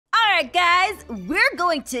right, guys, we're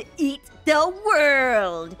going to eat the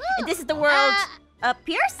world. Woo. And this is the world.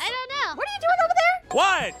 Pierce? I don't know. What are you doing over there?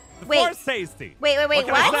 What? The floor's tasty. Wait, What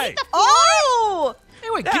can I say? Oh!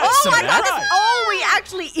 Anyway, Yeah. give Oh, us some I of thought that. this. Oh, we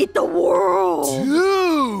actually eat the world.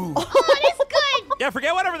 Dude. Oh, it is good. Yeah,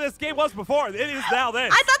 forget whatever this game was before. It is now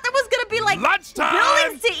this. I thought there was gonna be like Lunchtime!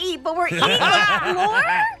 buildings to eat, but we're eating the floor.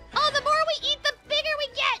 Oh, the more we eat, the bigger we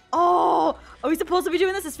get. Oh, are we supposed to be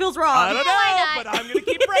doing this? This feels wrong. I don't why know, not? but I'm gonna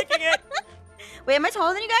keep breaking it. Wait, am I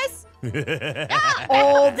taller than you guys? Ah,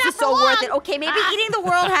 Oh, this not is so for worth long. it. Okay, maybe eating the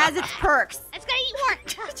world has its perks. It's gonna eat more.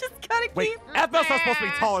 Just gotta Wait, keep. Aphmau's not supposed to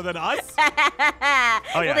be taller than us.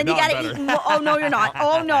 Well, yeah, then you no, I'm gotta better. eat more. Oh, no, you're not.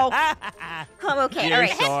 Oh, no. Okay, You're all right.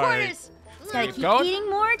 sorry. Headquarters. Just gotta keep going. eating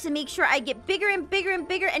more to make sure I get bigger and bigger and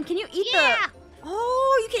bigger. And can you eat Yeah. the...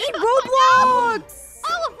 Oh, you can eat Roblox.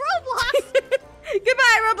 All of Roblox.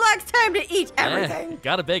 Goodbye, Roblox. Time to eat everything.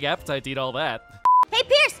 Got a big appetite to eat all that. Hey,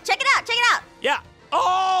 Pierce, check it out. Check it out. Yeah.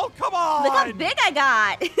 Oh, come on. Look how big I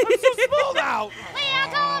got. I'm so small now. Wait, how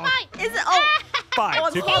tall am I? Is it? Oh, Fine, Oh,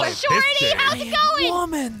 I'm too sorry. cold. Hey, Shorty, how's it going?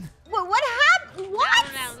 Woman. what happened? What?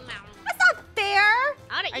 No. That's not fair. I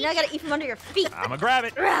I wanna now eat gotta eat from under your feet. I'm gonna grab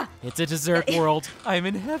it. Ugh, It's a dessert world. I'm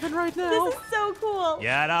in heaven right now. this is so cool.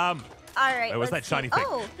 Get him. All right. Wait, what's let's that shiny see. thing?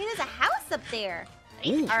 Oh, hey, there's a house up there.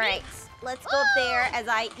 Ooh. All right, let's go up there as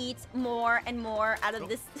I eat more and more out of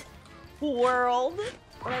this world.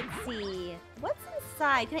 Let's see. What's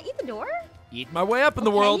inside? Can I eat the door? Eat my way up in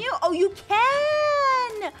the Can world. you? Oh, you can.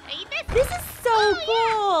 I eat this. This is so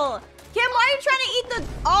cool. Kim, why are you trying to eat the?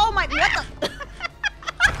 Oh my! What the?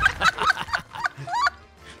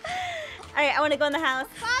 All right, I want to go in the house.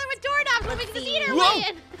 Father with doorknobs, let me Let's just see. eat her Whoa. way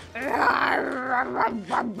in.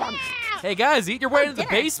 Yeah. Hey guys, eat your way into the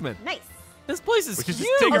dinner. basement. Nice. This place is We should huge.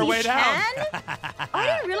 just dig our you way down. can? Oh, I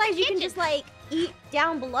didn't realize you can just like eat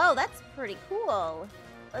down below. That's pretty cool.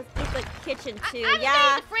 Let's eat the kitchen too. I'm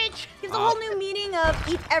Yeah, in the fridge. gives a whole new meaning of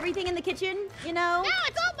eat everything in the kitchen. You know? No,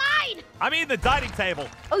 it's all mine. I'm eating the dining table.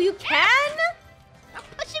 Oh, you can? Don't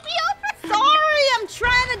pushing me over. Sorry, I'm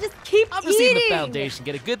trying to just keep I'm just eating eating. the foundation.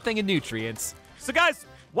 Get a good thing of nutrients. So guys,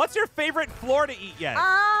 what's your favorite floor to eat yet?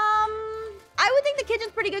 I would think the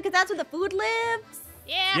kitchen's pretty good because that's where the food lives.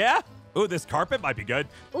 Yeah. Yeah? Ooh, this carpet might be good.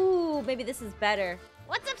 Ooh, maybe this is better.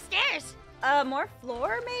 What's upstairs? More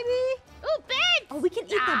floor, maybe? Ooh, beds. Oh, we can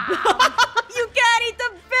eat Ah. the You can't eat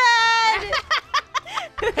the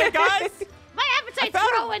bed! Hey guys, My appetite's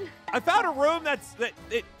found growing. I found a room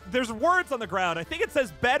there's words on the ground. I think it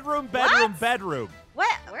says bedroom, bedroom, What? bedroom.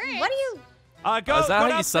 What? Where is- What do you... Go, is that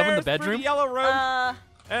go how you summon the downstairs through bedroom? the yellow room,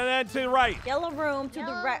 and then to the right. Yellow room to the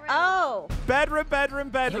Yellow right. room. Oh. Bedroom, bedroom, I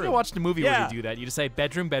think bedroom. I watched a movie Yeah. where you do that. You just say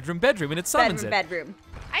bedroom, bedroom, bedroom, and it summons Bedroom.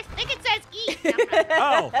 I think it says eat.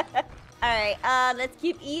 Oh, All right, let's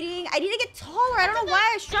keep eating. I need to get taller. I don't know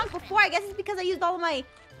why I shrunk before. I guess it's because I used all of my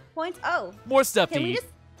points. Oh, it. More stuff can to we eat. just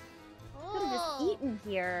could have just eaten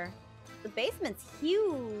here? The basement's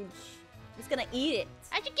huge. Just gonna eat it.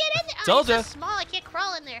 How'd you get in there? Told Oh, ya. it's so small. I can't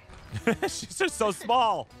crawl in there. she's just so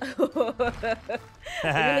small. I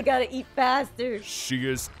really gotta eat faster. She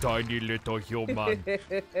is tiny little human. Oh, there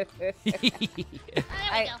we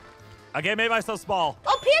go. Okay, made myself small.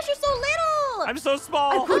 Oh, Pierce, you're so little. I'm so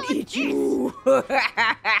small. I could eat you. Oh, guys,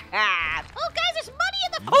 there's money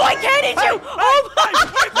in the. Oh, I can't eat you.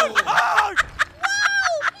 Oh,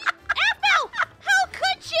 Oh, Aphmau, how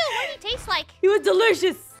could you? What did he taste like? he was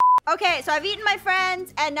delicious. Okay, so I've eaten my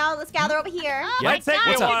friends, and now let's gather over here. Oh Might my take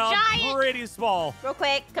me God, a you're while. I'm giant. pretty small. Real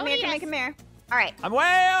quick, come Don't here, eat come here, us. come here. All right, I'm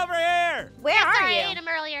way over here. where That's are why I ate you? him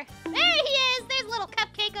earlier. There he is. There's a little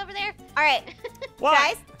cupcake over there. All right, What?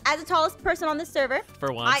 guys, as the tallest person on this server,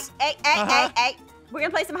 For once. hey, we're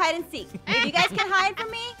gonna play some hide and seek. If you guys can hide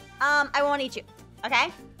from me, I won't eat you.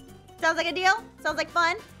 Okay? Sounds like a deal? Sounds like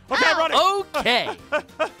fun? Okay, I'm running. Okay. 10,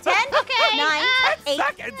 Okay, 9, 8,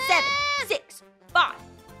 seconds. 7, 6, 5,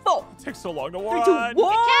 4, It takes so long to 3, run. 2,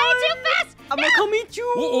 1. Counting too fast. I'm gonna come eat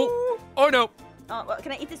you. Oh no.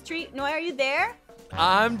 Can I eat this treat? No, are you there?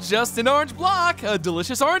 I'm just an orange block, a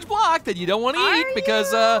delicious orange block that you don't want to Are eat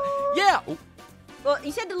because, you? yeah. Well,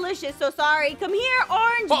 you said delicious, so sorry. Come here,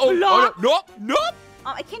 orange Uh-oh. block. Nope. Nope.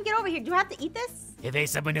 I can't get over here. Do I have to eat this?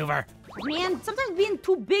 Evasive maneuver. Man, sometimes being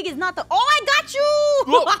too big is not the. Oh, I got you!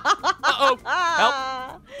 Whoa.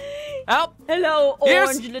 Uh-oh. Help. Hello, Here's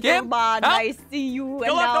orange little Kim. man. Help. I see you, and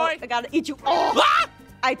Hello, now Noy. I gotta eat you. Oh, Ah!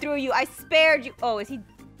 I threw you. I spared you. Oh, is he?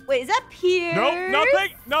 Wait, is that Pierce? Nope,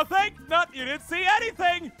 nothing. You didn't see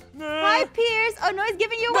anything. Hi, Pierce. Oh no, he's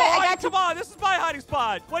giving you away. No, I got you. come on. This is my hiding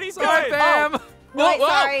spot. What are you Sorry, doing? fam. Wait,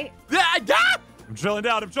 sorry. Yeah, yeah. I'm drilling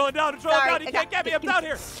down. Sorry, You can't get me. I'm down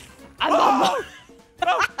here. I'm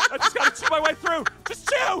No, I just gotta chew my way through. Just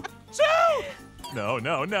chew. No.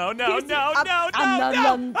 Pierce, No.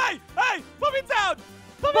 Hey, put me down.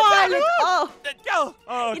 Put me Violet. down. Oh, Go.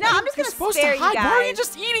 Oh, you know, I'm just You're gonna supposed spare to you hide. guys. Why are you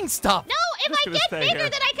just eating stuff? No, if Just I gonna get stay bigger, here.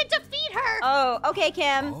 then I can defeat her. Oh, okay,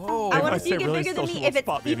 Kim. Oh. I If want I to see you stay get really bigger still, than she me won't if it's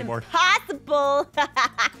spot me even anymore. possible. Oh, no,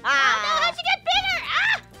 how'd you get bigger?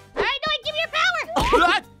 Ah! All right, no, give me your power.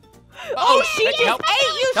 Oh, she just help.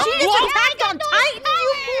 ate you. Help. She just Whoa. attacked on Titan,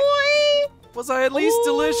 you boy. Was I at least Ooh.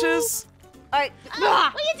 delicious? All right. What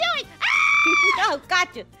are you doing? Ah! Oh,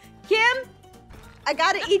 gotcha. Kim, I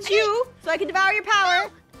gotta eat you so I can devour your power.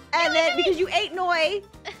 And then because you ate Noi,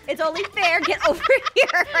 it's only fair. Get over here.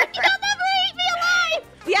 You'll never eat me alive.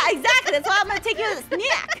 Yeah, exactly. That's why I'm gonna take you as a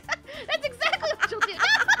snack. That's exactly what you'll do.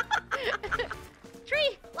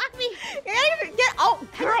 Tree, lock me.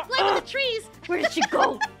 Girl. Play with the trees. Where did she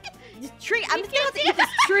go? This tree. I'm just gonna eat this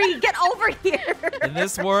tree. Get over here. In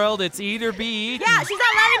this world, it's eat or be eaten. Yeah, she's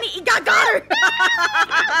not letting me eat. Got her.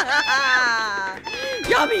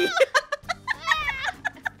 Yummy.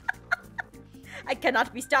 I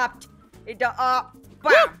cannot be stopped. Bam.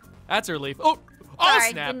 That's her leaf. Oh,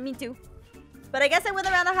 Sorry, snap. didn't mean to. But I guess I went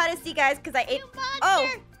around the hide and seek, guys, because I ate. You monster. Oh,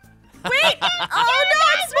 wait! Oh no,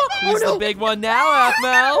 I'm small. Who's the big one now,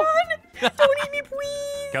 Aphmau? Don't eat me,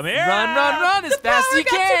 please. Come here. Run as fast as you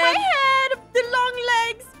Power got to my can. head. The long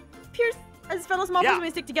legs. Pierce. I just felt a small Yeah. piece when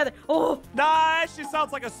we stick together. Oh, Nah, she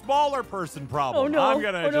sounds like a smaller person problem. Oh, no. I'm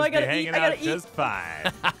gonna Oh, no, I just be gotta hanging eat. I gotta out eat. just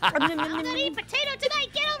fine. I'm gonna eat potato tonight.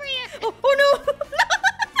 Get over here. oh no.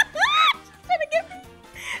 She's trying to get me.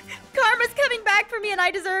 Karma's coming back for me, and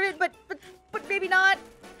I deserve it, but maybe not.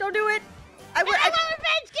 Don't do it. I want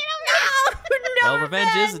revenge. Get over here. No, Well,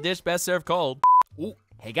 revenge is a dish best served cold. Ooh,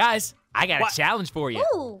 hey guys, I got What? a challenge for you.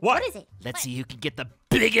 Ooh, What? is it? Let's see who can get the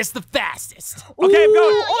biggest, the fastest. Okay, I'm going.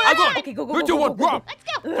 Oh, I'm going. Okay, go. 3, 2, 1, run. Let's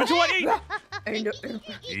go. What you want to eat?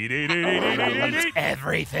 Eat Eat.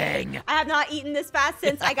 everything. I have not eaten this fast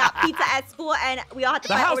since I got pizza at school, and we all had to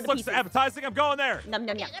The fight house over the looks pieces. appetizing. I'm going there. Num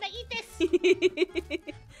num I'm num. gonna eat this.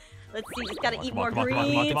 Let's see, just gotta eat Come more on, come on, come on,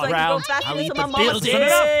 greens so come on, I can go Round. faster I'll than eat some the of my mama buildings.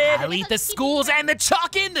 did. I'll eat the schools and the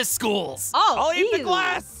chalk in the schools. Oh, I'll eat the ew.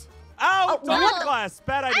 glass. Oh, Oh, don't what eat the the- glass.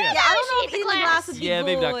 Bad idea. Yeah, I don't know She if ate the eating the glass. glass would be Yeah, good.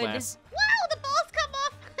 maybe not glass. Wow, the balls come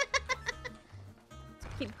off.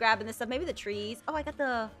 Keep grabbing this stuff. Maybe the trees. Oh, I got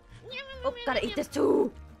the. Oh, gotta eat this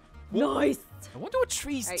too. Nice. I wonder what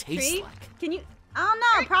trees All right, taste tree. like. Can you? I don't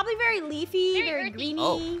know. Probably very leafy, Very very earthy. greeny.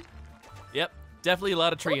 Oh. Yep, definitely a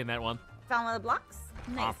lot of tree in that one. Found one of the blocks.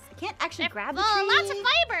 Nice. I can't actually grab the Oh, tree. lots of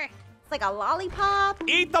fiber. It's like a lollipop.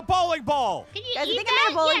 Eat the bowling ball. Can you Guys, I eat think I that?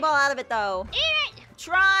 made a bowling Yeah. ball out of it though. Eat it.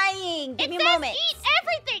 Trying. Give It me a says moment. eat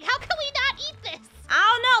everything. How can we not eat this?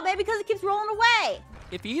 I don't know, maybe because it keeps rolling away.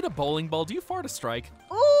 If you eat a bowling ball, do you fart a strike?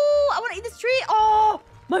 Ooh, I want to eat this tree. Oh,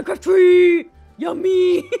 Minecraft tree.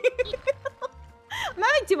 Yummy. I'm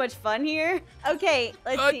having too much fun here. Okay,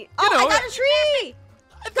 let's see. you Oh, know, I got a tree.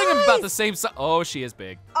 I think I'm about Guys. the same size. Oh, she is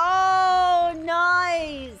big. Oh,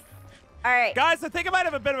 nice. All right. Guys, I think I might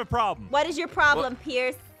have a bit of a problem. What is your problem,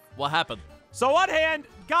 Pierce? What happened? So on hand,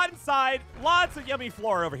 got inside, lots of yummy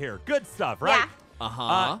floor over here. Good stuff, right? Yeah.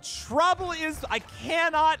 Uh-huh. Trouble is, I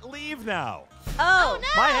cannot leave now. Oh. No.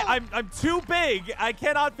 I'm too big. I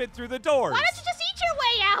cannot fit through the doors. Why don't you just eat your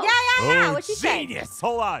way out? Yeah. Oh, What she said? genius.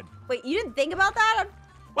 Hold on. Wait, you didn't think about that?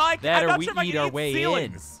 Well, That I'm or not we sure if I eat can our eat way in.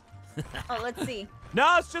 ceilings. Oh, let's see.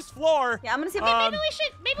 No, it's just floor. Yeah, I'm gonna see if Um, Maybe we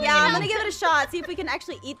should. Maybe Yeah, we I'm should gonna give it a shot. See if we can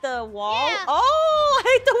actually eat the wall. Yeah. Oh, I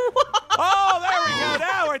ate the wall. Oh, there we go.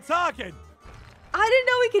 Now we're talking. I didn't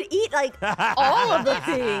know we could eat like all of the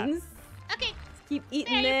things. Okay. Keep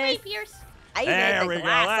eating There, you're this. free, Pierce. I even ate There the we go.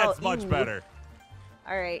 glass. That's Oh, much ew. better.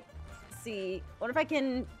 All right. Let's see. Wonder if I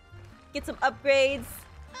can get some upgrades.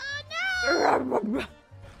 Oh no! How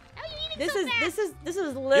are you eating This so is fast? this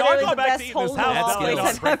is I'll literally go the back to best eating this hole in house the now place that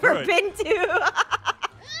I've I'll break ever through been to.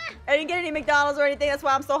 I didn't get any McDonald's or anything. That's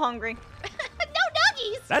why I'm so hungry. No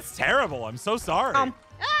nuggies. That's terrible. I'm so sorry. Oh no!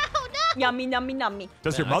 Yummy, nummy, nummy.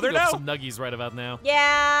 Does your Man, I mother could go know? for some nuggies right about now.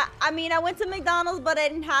 Yeah, I mean, I went to McDonald's, but I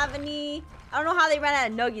didn't have any. I don't know how they ran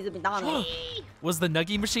out of nuggies at McDonald's. Was the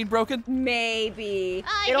nuggie machine broken? Maybe.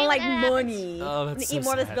 I they don't hate like when that money. Oh, I'm that's gonna eat so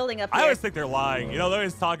more of this sad. building up I here. always think they're lying. You know, they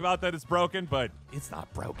always talk about that it's broken, but it's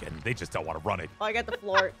not broken. They just don't want to run it. Oh, I got the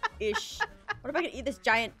floor-ish. What if I can eat this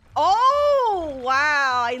giant? Oh,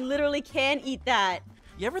 wow. I literally can eat that.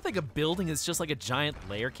 You ever think a building is just like a giant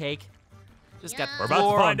layer cake? Just got Yeah. We're about to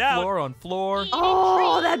floor find on out. floor on floor. Eating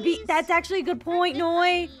Oh, trees. that's actually a good point,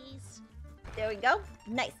 Noi. Trees. There we go.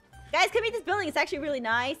 Nice. Guys, come eat this building. It's actually really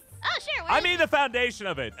nice. Oh sure. I mean the foundation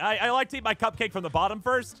of it. I like to eat my cupcake from the bottom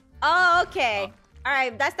first. Oh, okay. All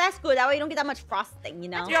right, that's good. That way you don't get that much frosting, you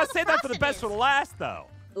know? You gotta the save that for the frosting best is. for the last, though.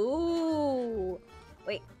 Ooh.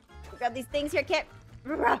 Wait. grab these things here, Kim.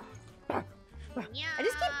 Yeah. I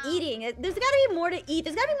just keep eating. There's gotta be more to eat.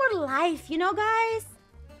 There's gotta be more to life, you know, guys?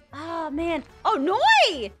 Oh, man. Oh,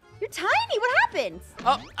 Noi! You're tiny. What happened?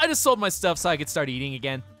 Oh, I just sold my stuff so I could start eating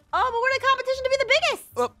again. Oh, but we're in a competition to be the biggest.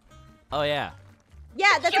 Oh yeah. Yeah,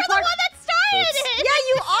 that's You're a the part. one that started Oops. it. Yeah,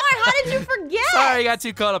 you are. How did you forget? Sorry, I got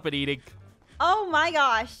too caught up in eating. Oh my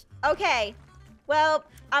gosh. Okay. Well,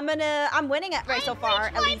 I'm winning it right so far.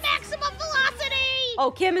 Reached At my least. maximum velocity.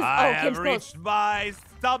 Oh, Kim is. I Oh, have Kim's close. reached my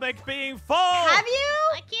stomach being full. Have you?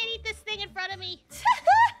 I can't eat this thing in front of me.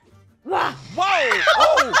 Wah. Whoa!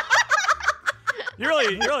 Oh! You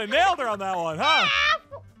really nailed her on that one, huh?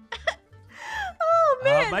 Oh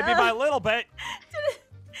man. Maybe by a little bit.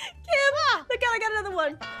 Kim, look out! I got another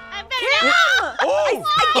one. I'm Kim, better. Oh!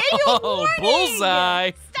 I gave you a Oh, warning.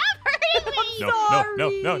 bullseye. Stop hurting me.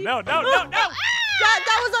 No.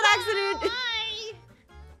 That was on accident. Why?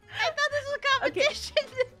 I thought this was a competition.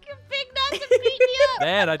 Big nuts and beat me up.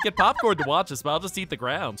 Man, I'd get popcorn to watch this, but I'll just eat the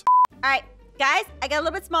ground. All right, guys, I got a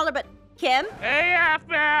little bit smaller, but Kim. Hey,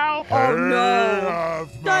 Aphmau! Oh no.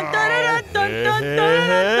 Dun, dun, dun, dun, dun, dun, dun,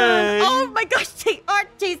 dun. Oh my gosh, they are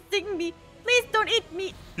chasing me. Please don't eat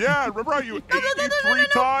me. Yeah, remember how you ate No, me no, 3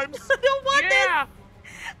 times? I don't want this.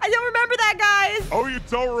 I don't remember that, guys. Oh, you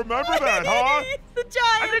don't remember that, huh? The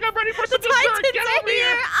giant. I think I'm ready for The some dessert. Titans Get are over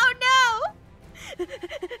here! Oh no.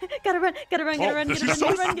 Gotta run, gotta run, gotta Oh, run, this gotta is run,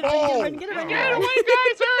 so gotta run, gotta slow. run, gotta run, Get gotta run. away,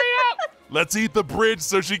 guys! Hurry up! Let's eat the bridge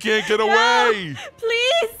so she can't get No, away.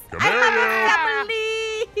 please. Come I here, have a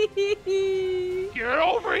family. Get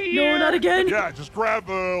over here! No, not again. Yeah, just grab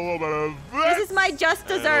a little bit of this. This is my just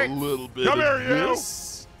dessert. A little bit Come of here, you.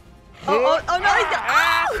 this. Oh, no, he's got.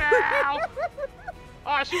 Ow!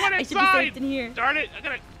 Oh, she went I should be inside! safe in here. Darn it, I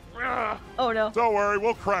gotta... Oh no. Don't worry,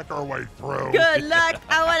 we'll crack our way through. Good luck.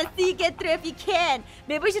 I want to see you get through if you can.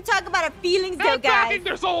 Maybe we should talk about our feelings, though, Stop guys. talking,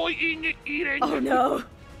 there's only eating! Oh no.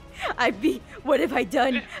 What have I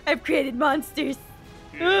done? I've created monsters.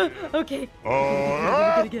 Okay.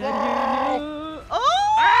 Gotta get out of here. No.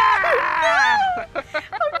 Oh! Ah!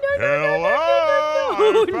 No!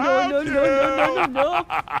 Oh, no.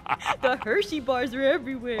 The Hershey bars are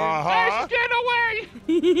everywhere. Uh-huh. Get away!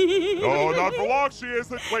 No, not for long, she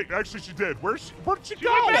isn't. Wait, actually, she did. Where'd she She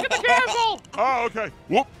go? went back in the castle! Oh, okay.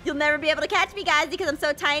 Whoop. You'll never be able to catch me, guys, because I'm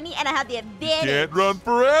so tiny and I have the advantage. Can't run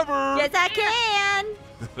forever. Yes, I can.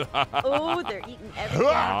 Oh, they're eating everything.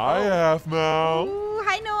 Hi, Aphmau. Ooh,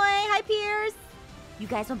 hi, Noi. Hi, Piers. You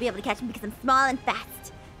guys won't be able to catch me because I'm small and fast.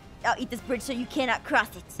 I'll eat this bridge so you cannot cross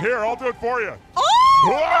it. Here, I'll do it for you. Oh!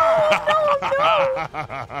 No, Oh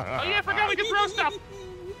yeah, I forgot we can throw stuff!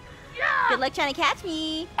 Yeah! Good luck trying to catch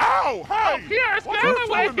me. Ow, Oh, hey. Pierce, What's get up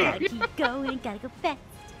away! with that? Gotta keep going. Gotta go fast.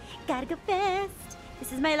 Gotta go fast.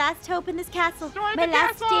 This is my last hope in this castle. Destroy My the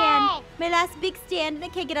last castle! stand. My last big stand, and I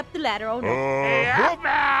can't get up the ladder. Oh no. Hey, Whoop.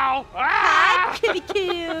 Aphmau! Hi, Ah! Kitty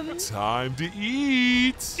Kim. Time to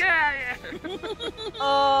eat. Yeah!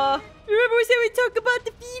 Remember we said we talk about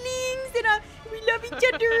the feelings and we love each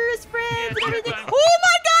other as friends and everything. Oh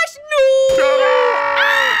my gosh, no!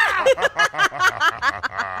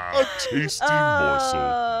 A tasty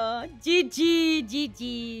morsel.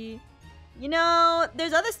 GG. You know,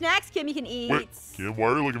 there's other snacks, Kim, you can eat. Wait, Kim, why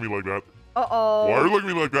are you looking at me like that? Uh-oh. Why are you looking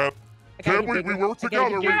at me like that? gotta Kim, get we bigger. work I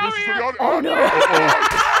gotta together. get bigger. This is the Oh,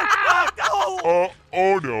 no.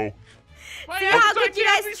 Oh, no. See, how could you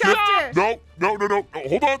guys trust her? No.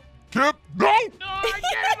 Hold on. Kim, no. No, I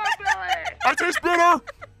can't do it! I taste bitter.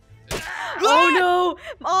 Oh, no.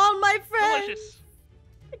 All my friends. Delicious.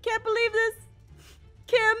 I can't believe this.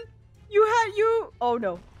 Kim, you. Oh,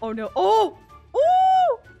 no. Oh.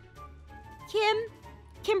 Ooh.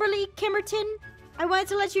 Kimberly, Kimmerton, I wanted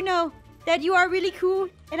to let you know that you are really cool,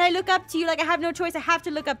 and I look up to you like I have no choice. I have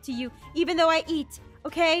to look up to you, even though I eat,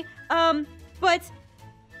 okay? But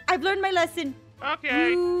I've learned my lesson.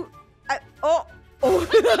 Okay. I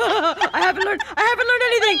haven't learned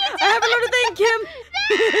anything. I haven't learned a thing, Kim.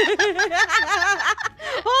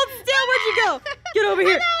 Hold still, where'd you go? Get over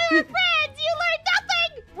here. We're friends. You learned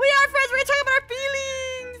nothing. We are friends. We're talking about our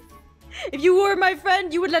feelings. If you were my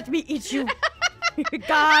friend, you would let me eat you.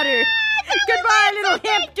 Got her. Goodbye, little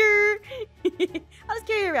hamster. I'll just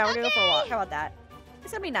carry you around. We're gonna go for a walk. How about that?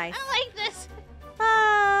 It's gonna be nice. I like this.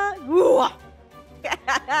 Woo.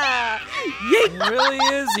 Yeet. Really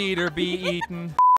is eat or be eaten.